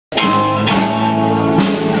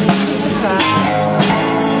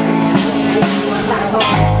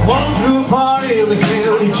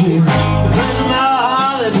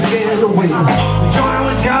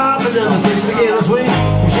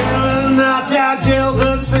got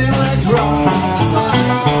jailbirds saying let's rock.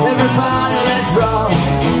 Everybody, let's rock.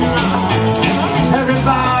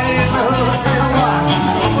 Everybody in the hood saying rock.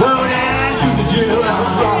 Go down to the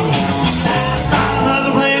jailhouse rock. Start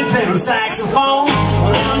another playing tenor saxophone.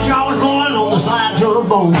 Little Joe was blowing on the slide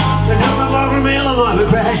trombone. The drummer walking mill and the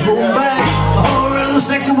crash boom bang. The whole rhythm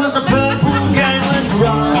section was the purple gang. Let's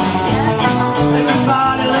rock.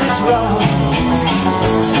 Everybody, let's rock.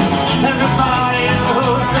 Everybody in the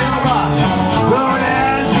hood saying rock. Go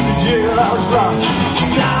down to the jailhouse rock.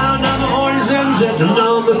 Down the 47s at the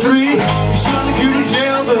number 3. You shot the cutest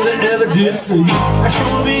jail, but they never did see. I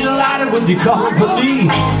sure be delighted with the company.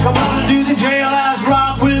 Come on and do the jailhouse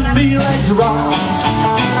rock with me. Let's rock.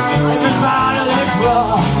 Everybody, let's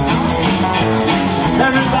rock.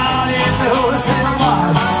 Everybody in the hood saying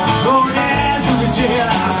rock. Go down to the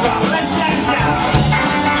jailhouse rock. Let's dance now.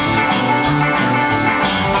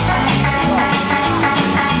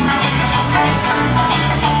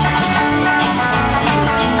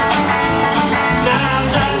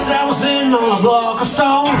 Block of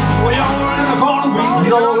stone, we all in the corner,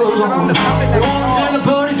 we all alone. The ones in the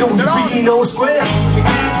party don't be no square. You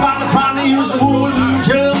can't find a partner, use the wood and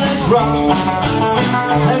jail. Let's rock.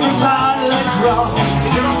 Everybody, let's rock.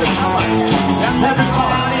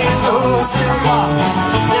 Everybody in the hood still rock.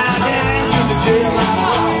 Now down to the jail.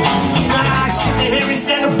 Now I shit the heavy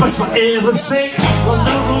center, but for heaven's sake, well,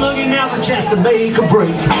 those are looking now's a chance to make a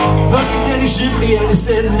break. But then he shipped me and he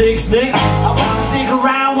said, Nick, I want to stick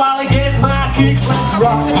around while I get my kicks. Let's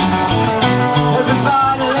rock.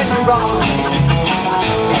 Everybody, let's rock.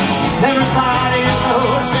 Everybody in the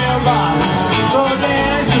hood still rock. Go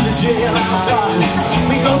down to the jailhouse rock.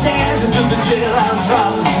 We go dancing to the jailhouse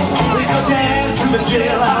rock. We go dancing to the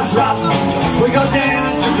jailhouse rock. We go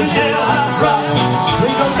dancing to the jailhouse rock. We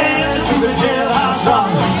go dancing to the jailhouse rock.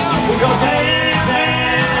 We go dancing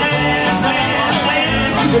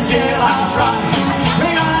to the jailhouse rock.